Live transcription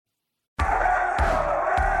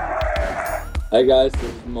Hi guys, this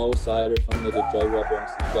is Mo Sider from the Detroit Red Wings.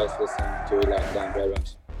 You guys listening to Locked On Red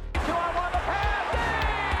Wings.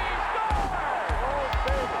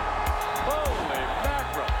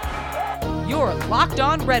 You're Locked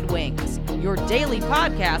On Red Wings, your daily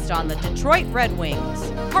podcast on the Detroit Red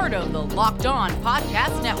Wings. Part of the Locked On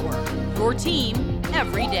Podcast Network, your team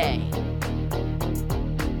every day.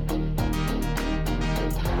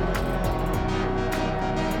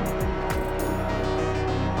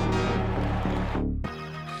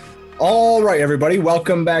 All right, everybody,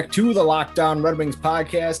 welcome back to the Locked On Red Wings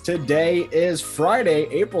podcast. Today is Friday,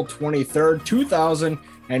 April 23rd,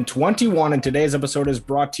 2021, and today's episode is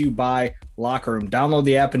brought to you by Locker Room. Download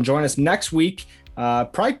the app and join us next week,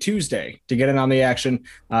 probably Tuesday, to get in on the action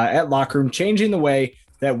at Locker Room, changing the way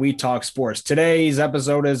that we talk sports. Today's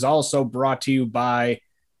episode is also brought to you by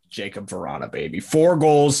Jakub Vrana, baby. 4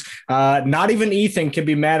 goals. Not even Ethan can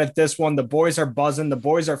be mad at this one. The boys are buzzing. The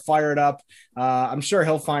boys are fired up. I'm sure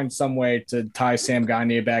he'll find some way to tie Sam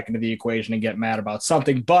Gagner back into the equation and get mad about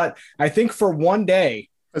something. But I think for one day,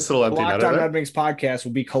 the Locked On Red Wings podcast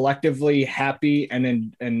will be collectively happy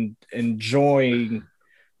and enjoying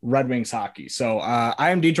Red Wings hockey. So I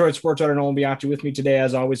am Detroit sports editor Nolan Bianchi. With me today,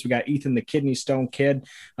 as always, we got Ethan, the Kidney Stone Kid,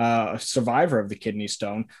 a survivor of the Kidney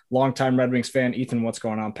Stone, longtime Red Wings fan. Ethan, what's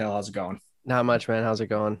going on, pal? How's it going? Not much, man. How's it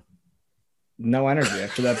going? No energy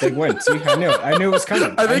after that big win. See, I knew it was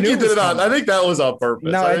coming. I think you did it on. I think that was on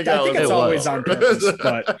purpose. No, I think it's always on purpose,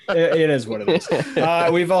 but it is what it is.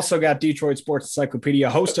 We've also got Detroit Sports Encyclopedia,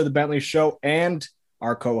 host of the Bentley Show, and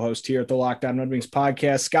our co-host here at the Locked On Red Wings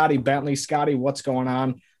podcast, Scotty Bentley. Scotty, what's going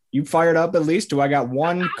on? You fired up at least? Do I got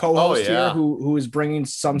one co-host here who is bringing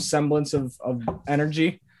some semblance of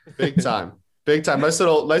energy? Big time. Nice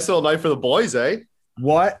little night for the boys, eh?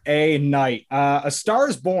 What a night. A star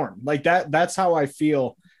is born. Like that's how I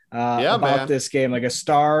feel about this game. Like a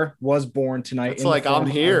star was born tonight. It's like I'm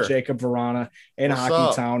here. Jakub Vrana in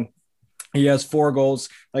Hockey Town. He has 4 goals.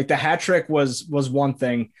 Like the hat trick was one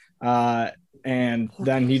thing. And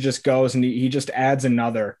then he just goes and he just adds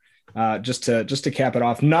another. Just to cap it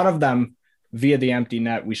off, none of them via the empty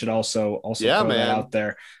net. We should also throw that out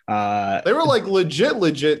there. They were like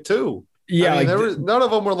legit too. Yeah, I mean, none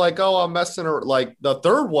of them were like, oh, I'm messing, or like the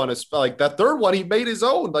third one is like that third one he made his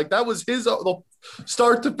own. Like that was his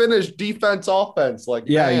start to finish defense offense. Like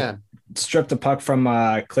man, he stripped the puck from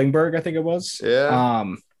Klingberg, I think it was. Yeah.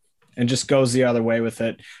 And just goes the other way with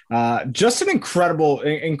it. Just an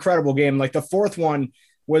incredible game. Like the fourth one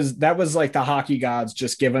was like the hockey gods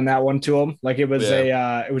just giving that one to him. Like it was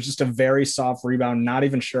it was just a very soft rebound. Not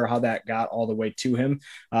even sure how that got all the way to him,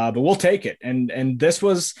 but we'll take it. And this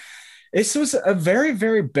was a very,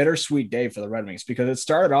 very bittersweet day for the Red Wings because it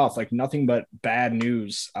started off like nothing but bad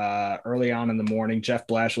news early on in the morning. Jeff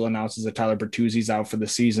Blashill announces that Tyler Bertuzzi's out for the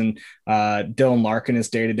season. Dylan Larkin is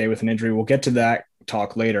day-to-day with an injury. We'll get to that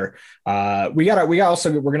talk later. We're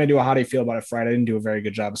going to do a how do you feel about it Friday. I didn't do a very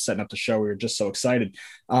good job of setting up the show. We were just so excited.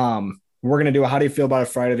 We're going to do a how do you feel about it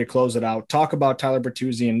Friday to close it out, talk about Tyler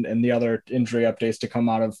Bertuzzi and the other injury updates to come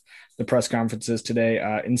out of the press conferences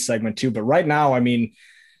today in segment 2. But right now, I mean,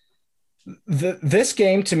 this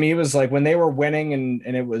game to me was like when they were winning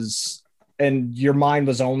and your mind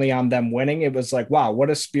was only on them winning. It was like, wow,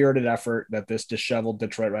 what a spirited effort that this disheveled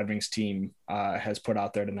Detroit Red Wings team has put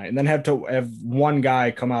out there tonight. And then have one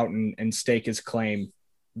guy come out and stake his claim,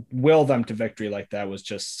 will them to victory like that was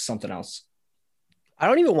just something else. I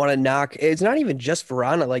don't even want to knock. It's not even just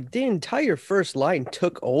Vrana. Like the entire first line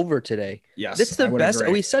took over today. Yes. This is the best.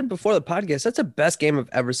 Agree. We said before the podcast, that's the best game I've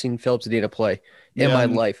ever seen Filip Zadina play in my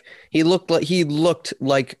life. He looked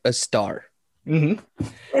like a star. Mm-hmm.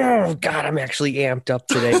 Oh God, I'm actually amped up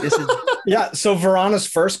today. This is So Vrana's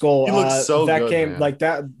first goal, he looks so that good, game, man. like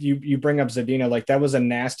that. You bring up Zadina, like that was a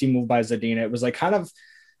nasty move by Zadina. It was like kind of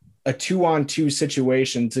a 2-on-2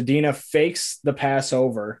 situation. Zadina fakes the pass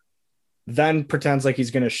over, then pretends like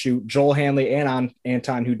he's going to shoot. Joel Hanley and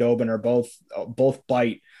Anton Hudobin are both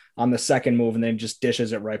bite on the second move, and then just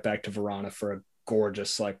dishes it right back to Vrana for a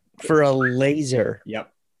gorgeous for a laser.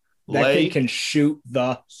 Yep, that thing can shoot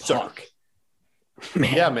the puck.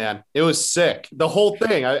 Man. Yeah, man, it was sick. The whole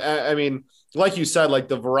thing. I mean, like you said, like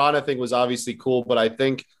the Vrana thing was obviously cool, but I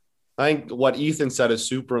think what Ethan said is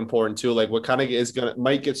super important too. Like what kind of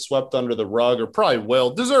might get swept under the rug, or probably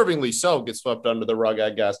will, deservingly so, get swept under the rug,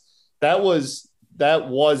 I guess. That was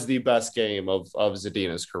the best game of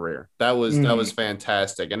Zadina's career. That was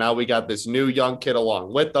fantastic. And now we got this new young kid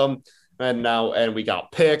along with them. And we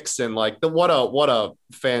got picks and what a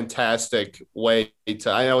fantastic way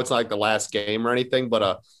to, I know it's not like the last game or anything,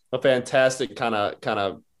 but a fantastic kind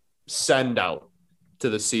of send out to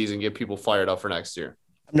the season, get people fired up for next year.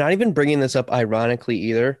 I'm not even bringing this up ironically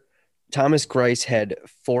either. Thomas Greiss had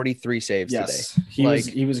 43 saves today.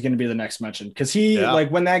 He was going to be the next mention because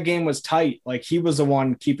like when that game was tight, like he was the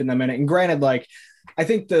one keeping them in it. And granted, like I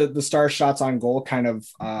think the Stars shots on goal kind of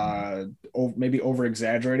maybe over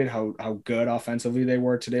exaggerated how good offensively they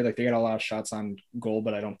were today. Like they got a lot of shots on goal,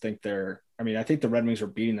 but I don't think I think the Red Wings were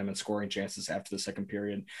beating them in scoring chances after the second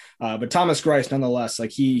period. But Thomas Greiss, nonetheless,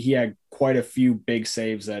 like he had quite a few big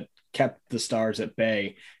saves that kept the Stars at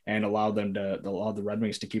bay and allowed the Red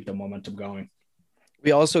Wings to keep the momentum going.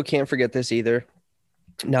 We also can't forget this either.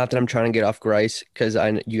 Not that I'm trying to get off Greiss, because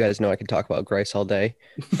you guys know I can talk about Greiss all day.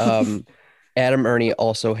 Adam Ernie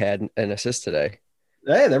also had an assist today.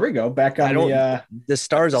 Hey, there we go. Back on the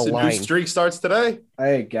Stars aligned. New streak starts today.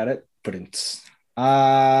 I get it. But it's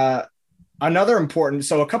another important.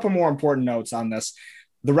 So a couple more important notes on this.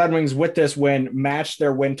 The Red Wings with this win matched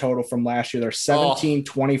their win total from last year. They're 17,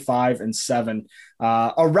 25, and 7.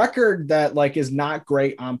 A record that like is not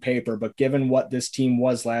great on paper, but given what this team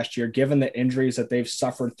was last year, given the injuries that they've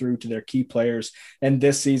suffered through to their key players, and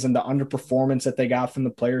this season, the underperformance that they got from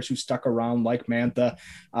the players who stuck around like Mantha,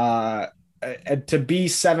 to be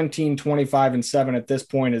 17, 25, and 7 at this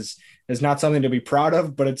point is not something to be proud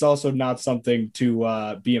of, but it's also not something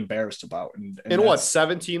to be embarrassed about. And what,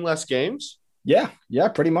 17 less games? Yeah,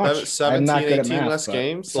 pretty much. 17, 18 less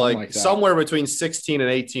games, like somewhere between 16 and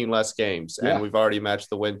 18 less games. And we've already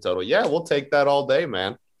matched the win total. Yeah, we'll take that all day,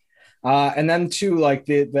 man. And then too, like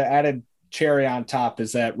the added cherry on top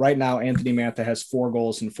is that right now Anthony Mantha has 4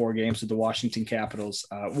 goals in 4 games with the Washington Capitals.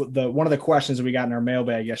 One of the questions that we got in our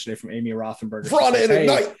mailbag yesterday from Amy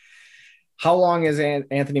Rothenberger. How long is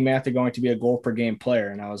Anthony Mantha going to be a goal per game player?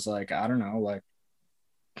 And I was like, I don't know, like,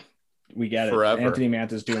 we get it. Forever. Anthony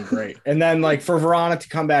Mantha's doing great. And then like for Vrana to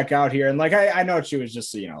come back out here and like, I know she was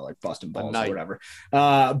just, like busting balls or whatever.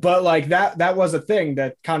 But like that was a thing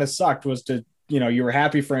that kind of sucked was to, you were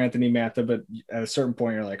happy for Anthony Mantha, but at a certain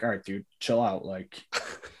point you're like, all right, dude, chill out. Like,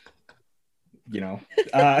 and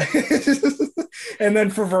then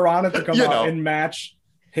for Vrana to come out and match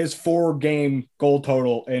his 4-game goal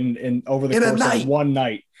total in over the course of one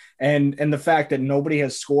night. And the fact that nobody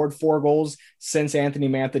has scored 4 goals since Anthony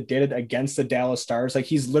Mantha did it against the Dallas Stars, like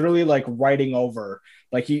he's literally like writing over,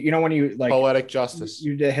 like when you like poetic justice,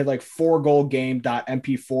 you had like 4-goal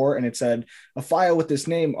game.mp4 and it said a file with this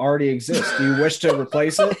name already exists. Do you wish to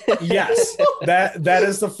replace it? Yes, that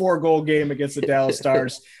is the 4-goal game against the Dallas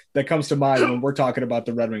Stars that comes to mind when we're talking about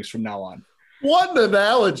the Red Wings from now on. What an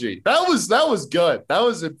analogy. That was good. That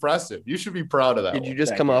was impressive. You should be proud of that. Did you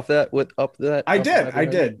just come off that with up that? I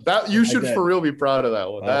did. That you should for real be proud of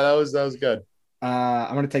that one. That was good.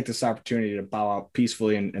 I'm going to take this opportunity to bow out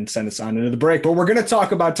peacefully and send us on into the break, but we're going to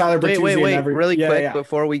talk about Tyler Bertuzzi. Wait, really quick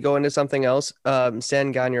before we go into something else.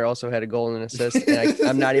 Stan Gagner also had a goal and an assist, and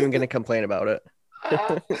I'm not even going to complain about it.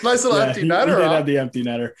 Nice little empty netter. He did have the empty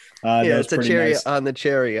netter. It's a cherry on the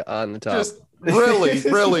cherry on the top. Just really,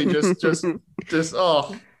 just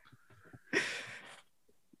oh.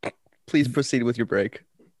 Please proceed with your break.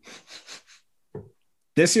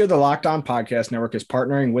 This year, the Locked On Podcast Network is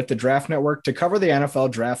partnering with the Draft Network to cover the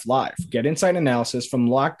NFL Draft live. Get insight analysis from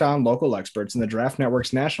Locked On local experts and the Draft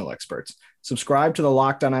Network's national experts. Subscribe to the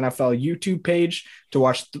Locked On NFL YouTube page to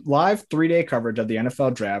watch live 3-day coverage of the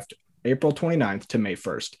NFL Draft, April 29th to May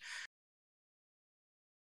 1st.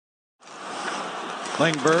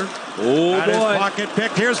 Klingberg. Oh, boy. His pocket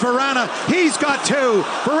picked. Here's Vrana. He's got 2.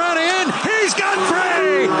 Vrana in. He's got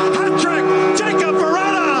 3. Hat trick. Jacob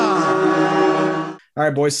Vrana. All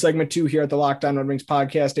right, boys. Segment 2 here at the Locked On Red Wings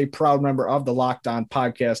podcast, a proud member of the Locked On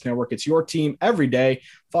Podcast Network. It's your team every day.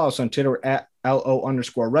 Follow us on Twitter at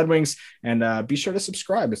LO_Red Wings and be sure to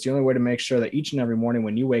subscribe. It's the only way to make sure that each and every morning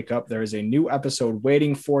when you wake up, there is a new episode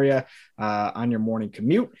waiting for you on your morning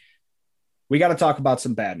commute. We got to talk about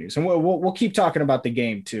some bad news, and we'll keep talking about the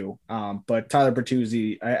game too. But Tyler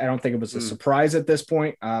Bertuzzi, I don't think it was a surprise at this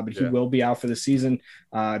point, but he will be out for the season.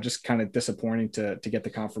 Just kind of disappointing to get the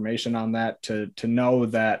confirmation on that, to know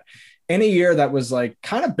that in a year that was like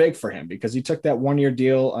kind of big for him because he took that 1-year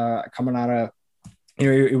deal coming out of,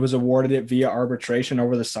 it was awarded it via arbitration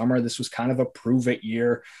over the summer. This was kind of a prove it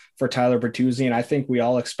year for Tyler Bertuzzi, and I think we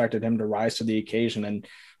all expected him to rise to the occasion and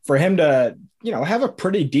for him to, have a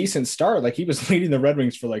pretty decent start. Like he was leading the Red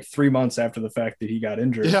Wings for like 3 months after the fact that he got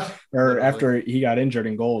injured after he got injured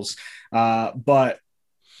in goals. But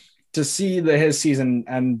to see his season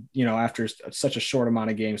and, after such a short amount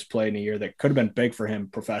of games played in a year that could have been big for him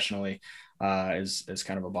professionally is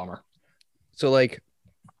kind of a bummer. So like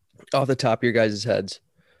off the top of your guys' heads,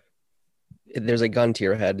 there's a gun to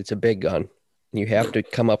your head. It's a big gun. You have to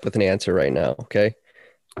come up with an answer right now. Okay.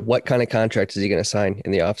 What kind of contract is he going to sign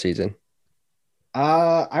in the offseason?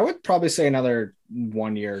 I would probably say another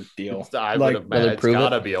 1 year deal. I would imagine it's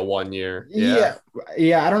gotta be a 1 year. Yeah.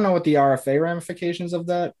 I don't know what the RFA ramifications of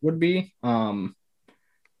that would be.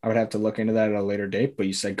 I would have to look into that at a later date, but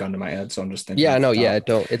you said gun to my head, so I'm just thinking. Yeah, no, yeah,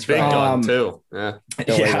 don't. It's big gun too. Yeah.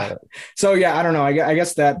 So yeah, I don't know. I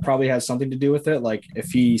guess that probably has something to do with it. Like if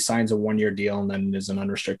he signs a 1 year deal and then is an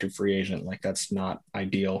unrestricted free agent, like that's not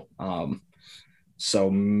ideal. So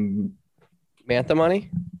Mantha money?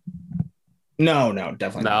 No,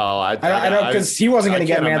 definitely. No, I don't, because he wasn't going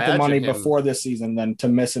to get Mantha money before this season. Then to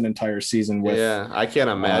miss an entire season with, I can't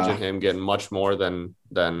imagine him getting much more than.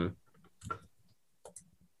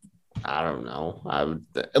 I don't know. I would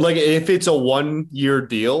like if it's a 1 year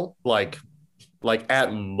deal, like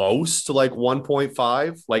at most like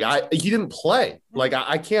 1.5. Like he didn't play. Like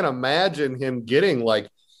I can't imagine him getting like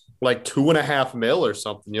 2.5 mil or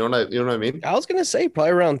something. You know what I mean? I was gonna say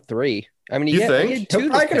probably around 3. I mean, you think he'll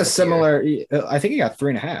probably get a similar? I think he got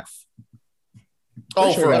 3.5.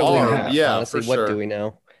 Oh, for R, yeah. Honestly, for what sure. do we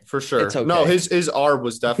know? For sure. It's okay. No, his R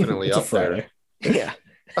was definitely up there. Yeah.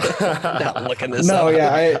 Not looking this no, up.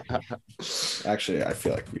 Yeah. I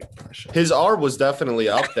feel like we probably should. His R was definitely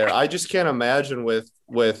up there. I just can't imagine with.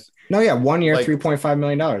 No, yeah, 1 year, $3.5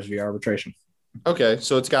 million via arbitration. Okay,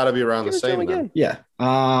 so it's got to be around the same. Then. Yeah.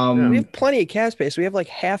 We have plenty of cap space. We have like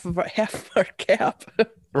half of our cap.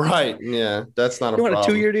 Right. Yeah, that's not a problem. You want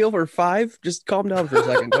a 2 year deal for 5? Just calm down for a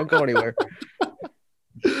second. Don't go anywhere.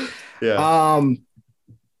 Yeah.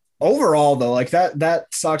 Overall though, like that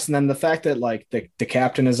sucks. And then the fact that like the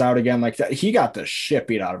captain is out again, like that, he got the shit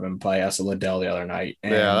beat out of him by Esa Liddell the other night.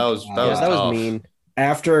 And, that was mean.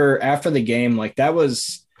 After the game, like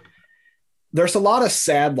there's a lot of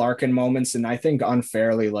sad Larkin moments, and I think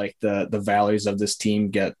unfairly, like the values of this team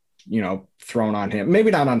get, thrown on him.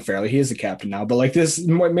 Maybe not unfairly. He is the captain now, but like this,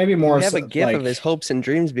 maybe more. We have a gif of his hopes and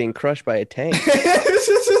dreams being crushed by a tank.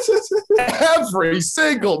 Every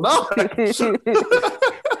single night.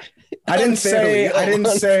 I didn't say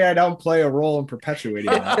I don't play a role in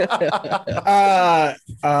perpetuating that.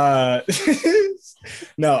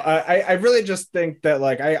 No, I really just think that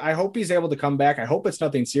like I hope he's able to come back. I hope it's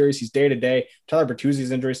nothing serious. He's day to day. Tyler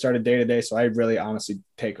Bertuzzi's injury started day to day, so I really honestly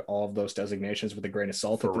take all of those designations with a grain of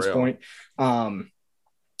salt at this point.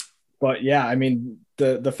 But yeah, I mean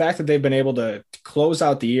the fact that they've been able to close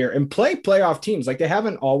out the year and play playoff teams, like they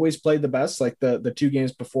haven't always played the best. Like the 2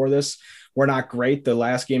 games before this were not great. The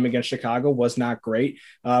last game against Chicago was not great,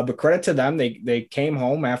 but credit to them. They came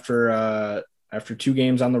home after 2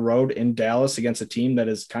 games on the road in Dallas against a team that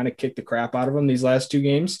has kind of kicked the crap out of them these last 2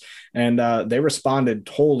 games. And they responded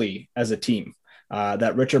wholly as a team.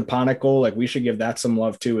 That Richard Panik goal, like we should give that some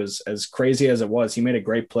love too, as crazy as it was. He made a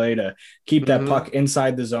great play to keep that puck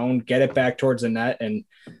inside the zone, get it back towards the net. And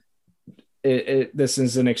this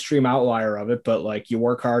is an extreme outlier of it, but like you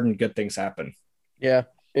work hard and good things happen. Yeah.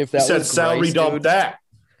 If that said salary dump that.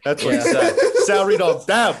 That's what he said. Salary dump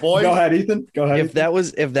that, boy. Go ahead, Ethan. Go ahead. If that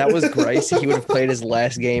was Grice, he would have played his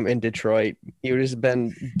last game in Detroit. He would have just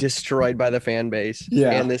been destroyed by the fan base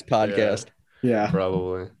and this podcast. Yeah.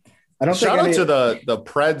 Probably. I don't Shout out to the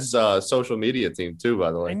Preds social media team too,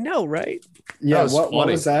 by the way. I know, right? Yeah. What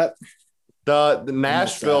was that? The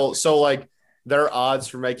Nashville. So like their odds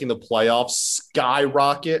for making the playoffs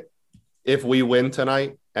skyrocket if we win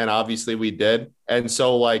tonight. And obviously we did. And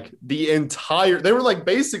so like they were like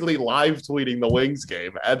basically live tweeting the Wings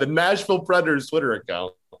game, and the Nashville Predators Twitter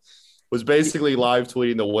account was basically live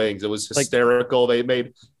tweeting the Wings. It was hysterical. They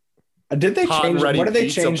made, did they change? What did they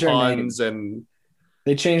change their names? And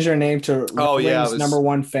they changed their name to Wings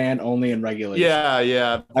 #1 fan only in regulation.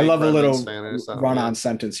 Yeah. I love a little run-on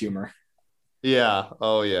sentence humor. Yeah.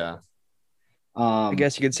 Oh yeah. I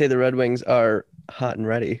guess you could say the Red Wings are hot and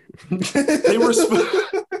ready.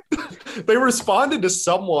 They responded to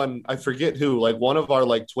someone, I forget who, like one of our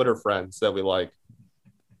like Twitter friends that we like.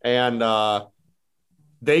 And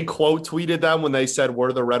they quote tweeted them when they said,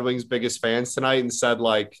 we're the Red Wings biggest fans tonight, and said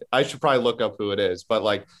like, I should probably look up who it is, but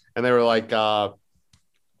like, and they were like,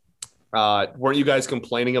 weren't you guys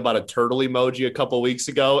complaining about a turtle emoji a couple weeks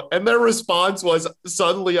ago? And their response was,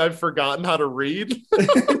 suddenly I've forgotten how to read.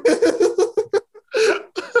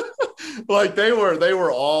 Like they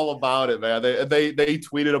were all about it, man. They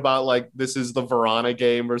tweeted about like this is the Verona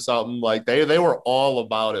game or something. Like they were all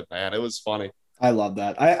about it, man. It was funny. I love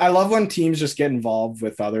that. I love when teams just get involved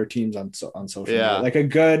with other teams on social media. Like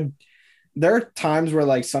there are times where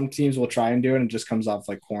like some teams will try and do it and it just comes off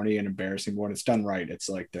like corny and embarrassing. But when it's done right, it's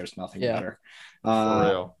like there's nothing better. For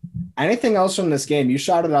real. Anything else from this game? You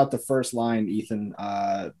shouted out the first line, Ethan.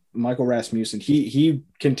 Michael Rasmussen, he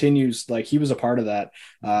continues, like he was a part of that.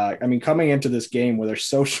 I mean, coming into this game where they're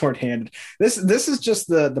so shorthanded, this is just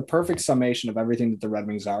the perfect summation of everything that the Red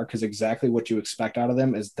Wings are, because exactly what you expect out of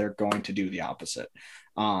them is they're going to do the opposite.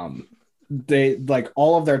 They, like,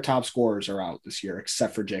 all of their top scorers are out this year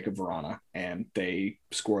except for Jacob Vrana, and they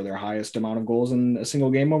score their highest amount of goals in a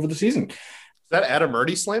single game over the season. Is that Adam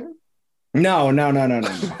Murdy slander? No.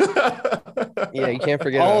 Yeah, you can't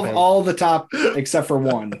forget all the top except for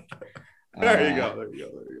one. There you go.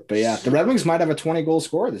 But yeah, the Red Wings might have a 20-goal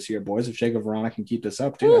scorer this year, boys, if Jacob Vrana can keep this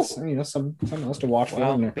up too. That's, you know, something else to watch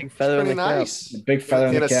wow, for. big feather in the nice. cap. Big feather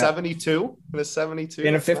in the a cap. 72, in a 72,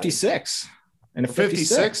 in a 56. In a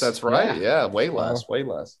 56, that's right. Yeah, way less.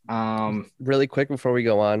 Really quick before we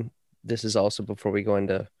go on, this is also before we go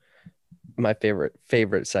into my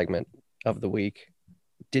favorite segment of the week.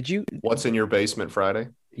 Did you? What's in your basement Friday?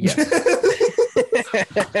 Yes.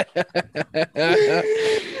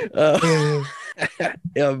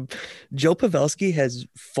 Joe Pavelski has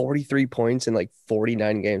 43 points in like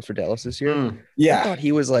 49 games for Dallas this year. Yeah. I thought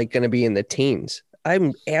he was like going to be in the teens.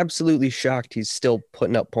 I'm absolutely shocked he's still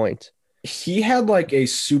putting up points. He had like a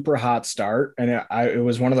super hot start, and it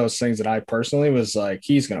was one of those things that I personally was like,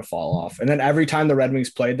 he's going to fall off. And then every time the Red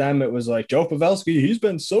Wings played them, it was like, Joe Pavelski, he's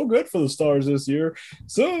been so good for the Stars this year.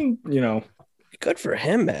 So, you know, good for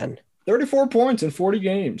him, man. 34 points in 40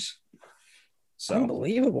 games. So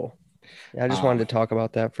unbelievable. Yeah, I just wanted to talk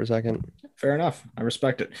about that for a second. Fair enough. I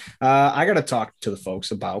respect it. I got to talk to the folks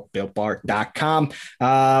about BuiltBar.com.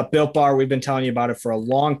 Built Bar, we've been telling you about it for a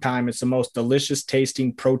long time. It's the most delicious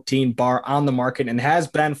tasting protein bar on the market and has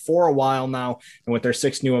been for a while now. And with their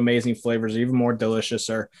 6 new amazing flavors, even more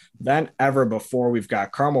deliciouser than ever before. We've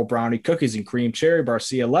got caramel brownie, cookies and cream, cherry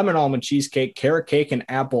barcia, lemon almond cheesecake, carrot cake, and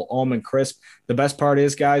apple almond crisp. The best part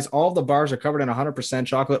is, guys, all of the bars are covered in 100%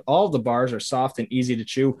 chocolate. All of the bars are soft and easy to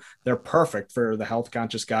chew. They're perfect for the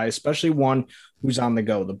health-conscious guy, especially one who's on the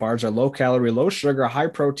go. The bars are low calorie, low sugar, high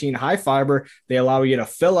protein, high fiber. They allow you to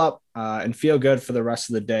fill up and feel good for the rest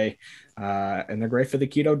of the day. And they're great for the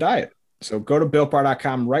keto diet. So go to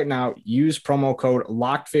BuiltBar.com right now. Use promo code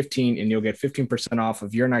LOCKED15 and you'll get 15% off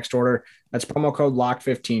of your next order. That's promo code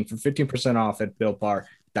LOCKED15 for 15% off at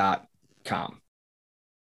BuiltBar.com.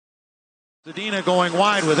 Zadina going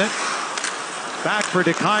wide with it. Back for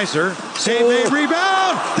DeKeyser. Save made,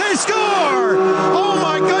 rebound. They score! Oh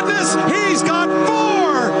my goodness! He's got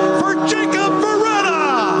 4 for Jacob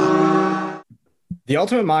Vrana! The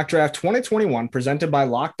Ultimate Mock Draft 2021, presented by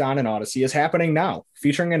Locked On and Odyssey, is happening now.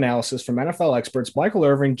 Featuring analysis from NFL experts Michael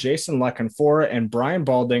Irving, Jason LaConfora, and Brian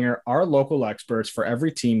Baldinger, our local experts for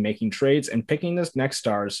every team making trades and picking the next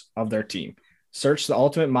stars of their team. Search the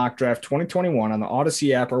Ultimate Mock Draft 2021 on the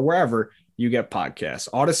Odyssey app or wherever you get podcasts.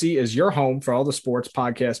 Odyssey is your home for all the sports,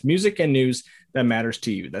 podcasts, music, and news that matters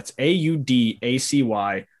to you. That's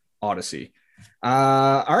AUDACY, Odyssey.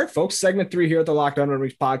 All right, folks, segment 3 here at the Locked On Red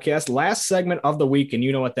Wings podcast. Last segment of the week, and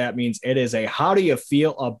you know what that means. It is a How Do You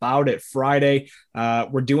Feel About It Friday.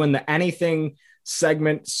 We're doing the anything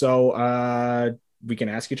segment, so we can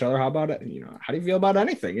ask each other, how about it? You know, how do you feel about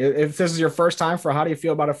anything? If this is your first time for How Do You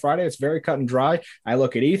Feel About It Friday, it's very cut and dry. I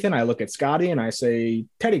look at Ethan, I look at Scotty, and I say,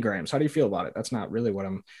 Teddy Grahams, how do you feel about it? That's not really what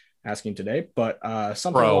I'm asking today, but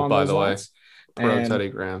something along by those the way. lines. Pro Teddy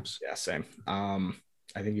Grahams. Yeah, same.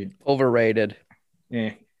 I think you Overrated.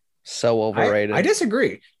 Yeah. So overrated. I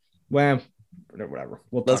disagree. Well, whatever.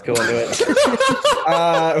 Let's go into it.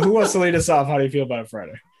 Who wants to lead us off? How do you feel about it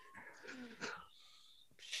Friday?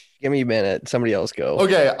 Give me a minute. Somebody else go.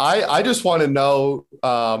 Okay, I just want to know.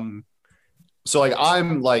 So like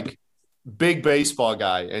I'm like big baseball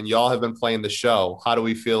guy, and y'all have been playing the show. How do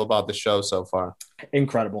we feel about the show so far?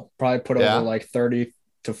 Incredible. Probably put over like 30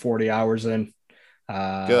 to 40 hours in.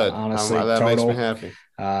 Good. Honestly, that total. makes me happy.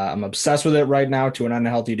 I'm obsessed with it right now to an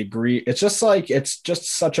unhealthy degree. It's just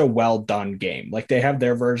such a well done game. Like they have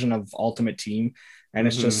their version of Ultimate Team, and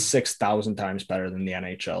it's just 6,000 times better than the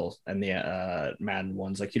NHL and the Madden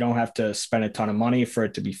ones. Like you don't have to spend a ton of money for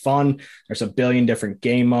it to be fun. There's a billion different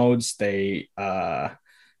game modes. They,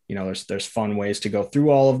 there's fun ways to go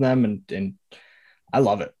through all of them, and I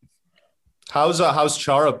love it. How's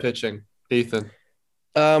Chara pitching, Ethan?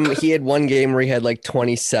 He had one game where he had like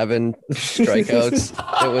 27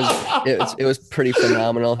 strikeouts. It was pretty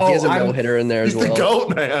phenomenal. He has a no-hitter in there as well. He's the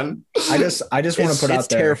GOAT, man. I just want to put out there. It's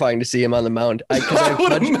terrifying to see him on the mound. I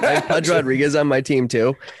have Pudge Rodriguez on my team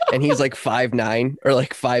too, and he's like 5'9" or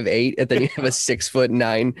like 5'8", and then you have a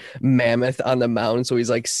 6'9" mammoth on the mound, so he's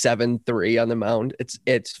like 7'3" on the mound.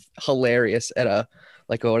 It's hilarious at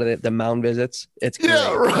the mound visits. It's great.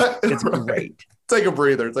 Right. It's great. Take a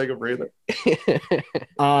breather.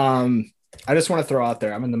 I just want to throw out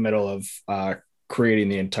there, I'm in the middle of creating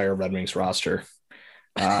the entire Red Wings roster.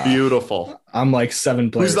 Beautiful. I'm like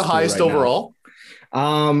 7 players. Who's the highest right overall?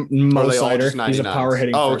 Mo Seider. He's a power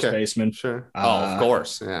hitting first baseman. Sure. Of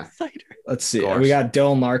course. Yeah. Let's see. We got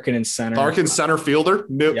Dylan Larkin in center. Larkin center fielder.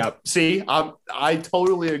 Nope. Yep. See, I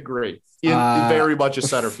totally agree. Very much a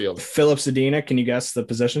center fielder. Philip Zadina. Can you guess the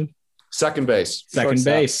position? Second base. Second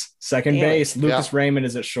base. Lucas Raymond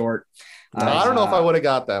is at short. I don't know if I would have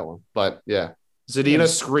got that one, but yeah. Zadina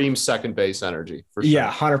screams second base energy for sure.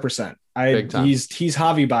 Yeah, 100%. He's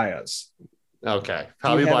Javi Baez. Okay.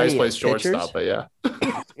 Javi Baez plays shortstop, but yeah.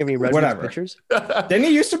 Any Red Wings pitchers? Didn't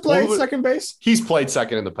he used to play second base? He's played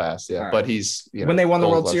second in the past, yeah. Right. But he's when they won the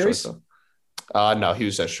World Series? No, he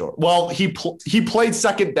was at short. Well, he played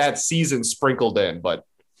second that season, sprinkled in, but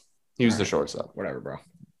he was the shortstop. Whatever, bro.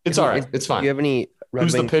 It's all right. It's fine. Do you have any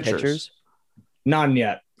Red Wings pitchers? None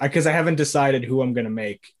yet, because I haven't decided who I'm going to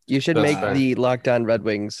make. You should make the Locked On Red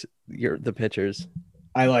Wings the pitchers.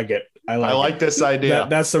 I like it. I like this idea.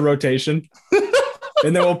 That's the rotation.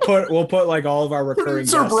 And then we'll put like all of our recurring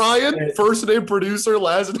producer guests. Brian, first name producer,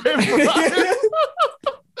 last name Brian.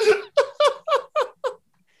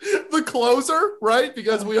 The closer, right?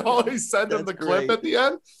 Because we always send him the clip at the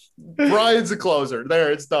end. Brian's the closer.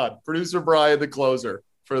 There, it's done. Producer Brian, the closer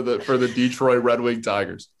for the Detroit Red Wing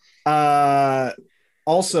Tigers.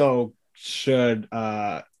 Also should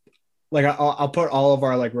like I'll put all of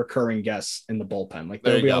our like recurring guests in the bullpen. Like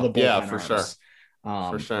there'll be all the bullpen. Yeah, for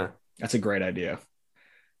arms. For sure. That's a great idea.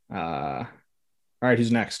 All right,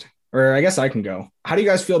 who's next? Or I guess I can go. How do you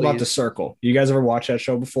guys feel about The Circle? You guys ever watch that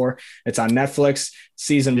show before? It's on Netflix.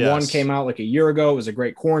 Season 1 came out like a year ago. It was a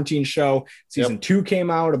great quarantine show. Season 2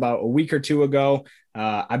 came out about a week or two ago.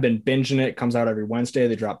 I've been binging it. It comes out every Wednesday.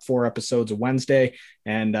 They drop 4 episodes a Wednesday.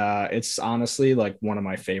 And it's honestly like one of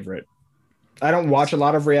my favorite. I don't watch a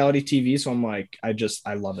lot of reality TV, so I'm like, I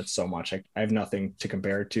love it so much. I have nothing to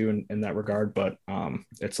compare it to in that regard, but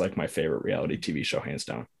it's like my favorite reality TV show, hands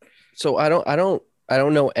down. So I don't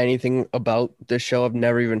know anything about this show. I've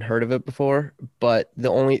never even heard of it before, but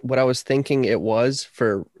what I was thinking it was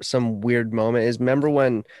for some weird moment is, remember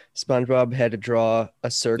when SpongeBob had to draw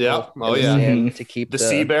a circle to keep the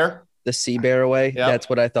sea bear away? Yep. That's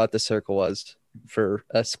what I thought The Circle was for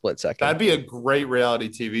a split second. That'd be a great reality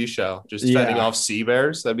TV show. Just fending off sea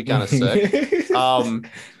bears. That'd be kind of sick.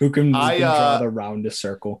 Who can draw the roundest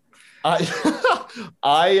circle?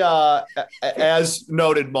 I as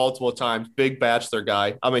noted multiple times, big Bachelor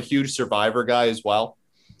guy. I'm a huge Survivor guy as well.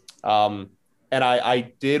 And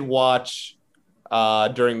I did watch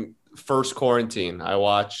during first quarantine. I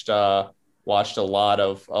watched a lot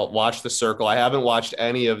of watch The Circle. I haven't watched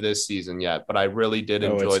any of this season yet, but I really did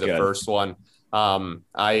enjoy the first one.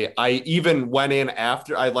 I even went in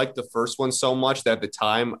after. I liked the first one so much that at the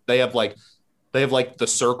time they have like The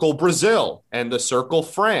Circle Brazil and The Circle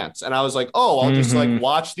France. And I was like, I'll just like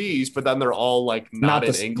watch these, but then they're all like not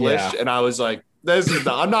in English. Yeah. And I was like,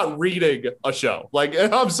 I'm not reading a show. Like,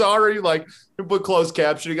 I'm sorry, like you put closed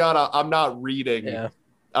captioning on. I'm not reading. Yeah.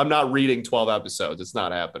 I'm not reading 12 episodes. It's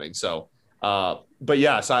not happening. So, but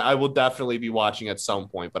yes, I will definitely be watching at some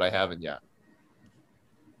point, but I haven't yet.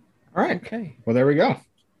 All right. Okay. Well, there we go.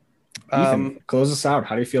 Ethan, close us out.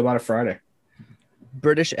 How do you feel about a Friday?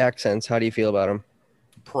 British accents. How do you feel about them?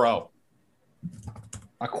 Pro.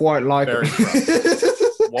 I quite like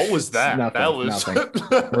it. What was that? Nothing.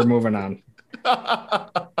 We're moving on.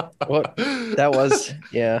 What? That was,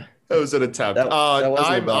 yeah. That was an attempt.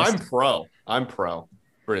 I'm pro. I'm pro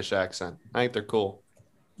British accent. I think they're cool.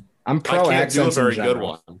 I'm pro accents. I can't do a very good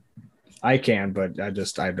one. I can, but I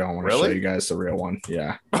don't want to show you guys the real one.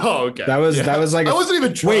 Yeah. Oh, okay. That was like I wasn't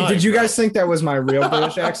even trying. Wait, did you guys think that was my real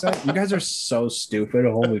British accent? You guys are so stupid.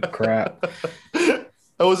 Holy crap. I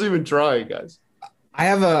wasn't even trying, guys.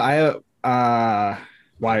 Why?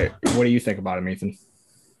 What do you think about him, Ethan?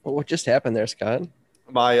 Well, what just happened there, Scott?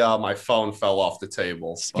 My phone fell off the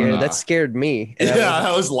table. That scared me.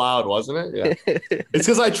 That was loud, wasn't it? Yeah. It's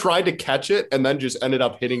because I tried to catch it and then just ended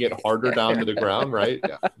up hitting it harder down to the ground, right?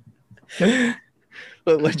 Yeah.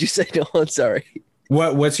 What'd you say, Nolan? Sorry.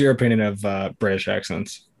 What's your opinion of British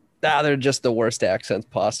accents? They're just the worst accents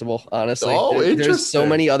possible, honestly. There's so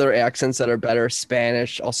many other accents that are better.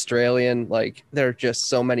 Spanish, Australian, like there are just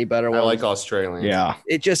so many better ones. I like Australian. Yeah.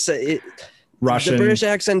 Russian. The British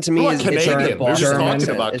accent to me is Canadian. We're just talking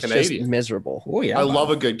about it's Canadian. Just miserable. Oh yeah. I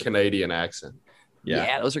love a good Canadian accent.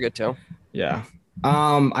 Yeah, those are good too. Yeah.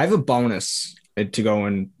 I have a bonus to go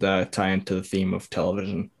and tie into the theme of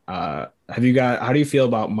television. How do you feel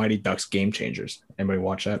about Mighty Ducks Game Changers? Anybody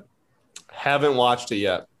watch that? Haven't watched it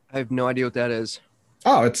yet. I have no idea what that is.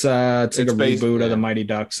 Oh, it's like a based- reboot yeah. of the Mighty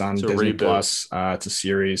Ducks on It's a Disney reboot. Plus. It's a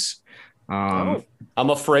series. I'm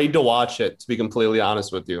afraid to watch it, to be completely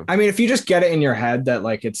honest with you. I mean, if you just get it in your head that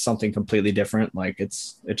like it's something completely different, like it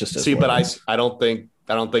just is. See, what but it is. I don't think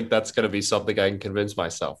that's going to be something I can convince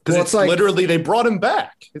myself, because Well, it's it's like- literally they brought him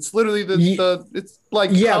back. It's literally it's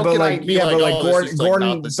like yeah, how but can I like be yeah, but like oh, this Gordon, is, like, not Gordon.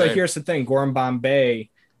 the But same? here's the thing: Gordon Bombay,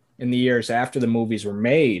 in the years after the movies were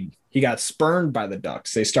made, he got spurned by the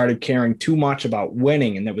Ducks. They started caring too much about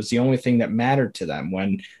winning, and that was the only thing that mattered to them.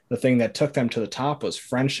 When the thing that took them to the top was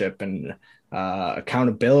friendship and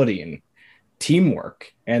accountability and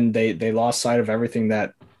teamwork, and they lost sight of everything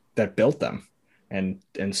that built them. And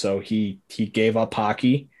so he gave up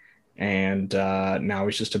hockey, and now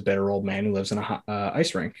he's just a bitter old man who lives in a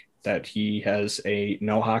ice rink that he has a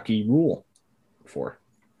no hockey rule for.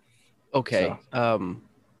 Okay.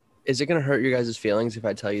 Is it gonna hurt your guys' feelings if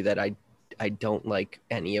I tell you that I don't like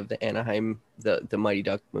any of the Anaheim the Mighty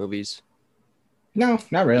Duck movies? No,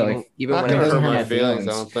 not really. Even Not when I gonna doesn't hurt was hurt my my feelings,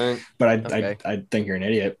 I feelings. don't think. But Okay. I think you're an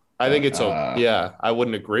idiot. I think it's Uh, yeah. I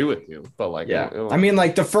wouldn't agree with you, but like Yeah, it- I mean,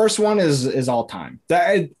 like the first one is all time.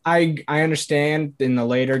 That I understand in the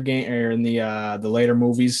later game or in the later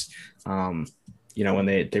movies, you know, when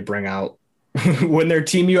they bring out when they're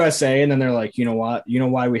Team USA and then they're like, you know what, you know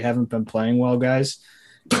why we haven't been playing well, guys?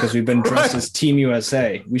 Because we've been dressed Right. as Team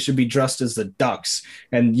USA. We should be dressed as the Ducks.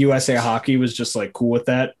 And USA Hockey was just like cool with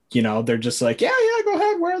that. You know, they're just like, yeah, go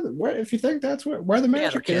ahead. Where if you think that's where the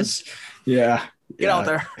magic is. Yeah. get out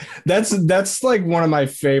there. That's like one of my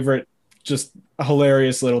favorite, just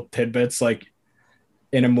hilarious little tidbits, like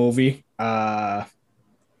in a movie.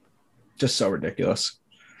 Just so ridiculous.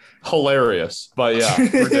 hilarious, but yeah,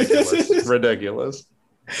 ridiculous.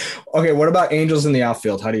 Okay, what about Angels in the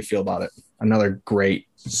Outfield? How do you feel about it? Another great.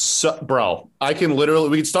 So, bro, we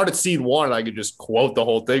can start at scene 1 and I could just quote the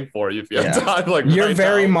whole thing for you if you have Yeah. time. Like You're right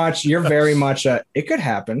very now. much a it could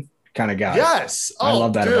happen kind of guy. Yes. I Oh,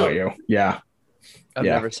 love that dude. about you. Yeah. I've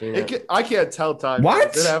Yeah. never seen it. I can't tell time.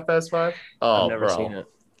 What? Is it 5:05? Oh, I've never bro. seen it.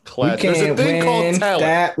 Class. We There's a can't thing called win. talent.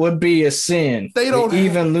 That would be a sin. They don't We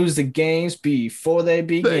even lose the games before they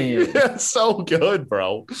begin. It's so good,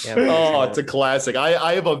 bro. Yeah, I've never Oh, seen it's a it. classic.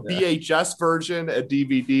 I have a VHS version, a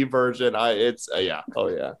DVD version. Yeah. Oh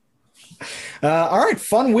yeah. All right,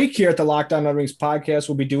 fun week here at the Locked On Red Wings podcast.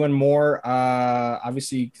 We'll be doing more.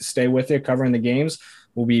 Obviously, stay with it, covering the games.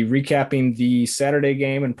 We'll be recapping the Saturday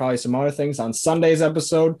game and probably some other things on Sunday's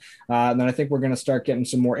episode. And then I think we're going to start getting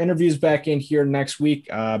some more interviews back in here next week.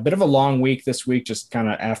 A bit of a long week this week, just kind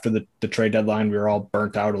of after the trade deadline. We were all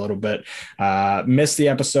burnt out a little bit. Missed the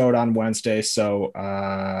episode on Wednesday. So,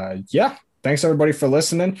 yeah. Thanks, everybody, for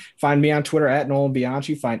listening. Find me on Twitter at Nolan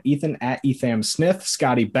Bianchi. Find Ethan at Etham Smith,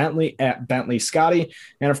 Scotty Bentley at Bentley Scotty.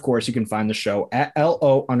 And, of course, you can find the show at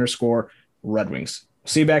LO_Red Wings.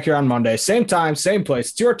 See you back here on Monday. Same time, same place.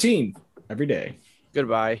 It's your team every day.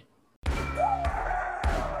 Goodbye.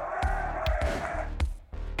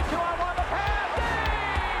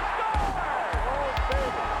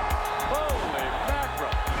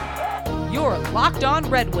 Your Locked On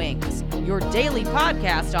Red Wings, your daily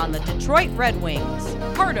podcast on the Detroit Red Wings,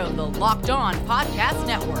 part of the Locked On Podcast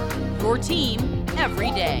Network, your team every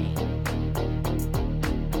day.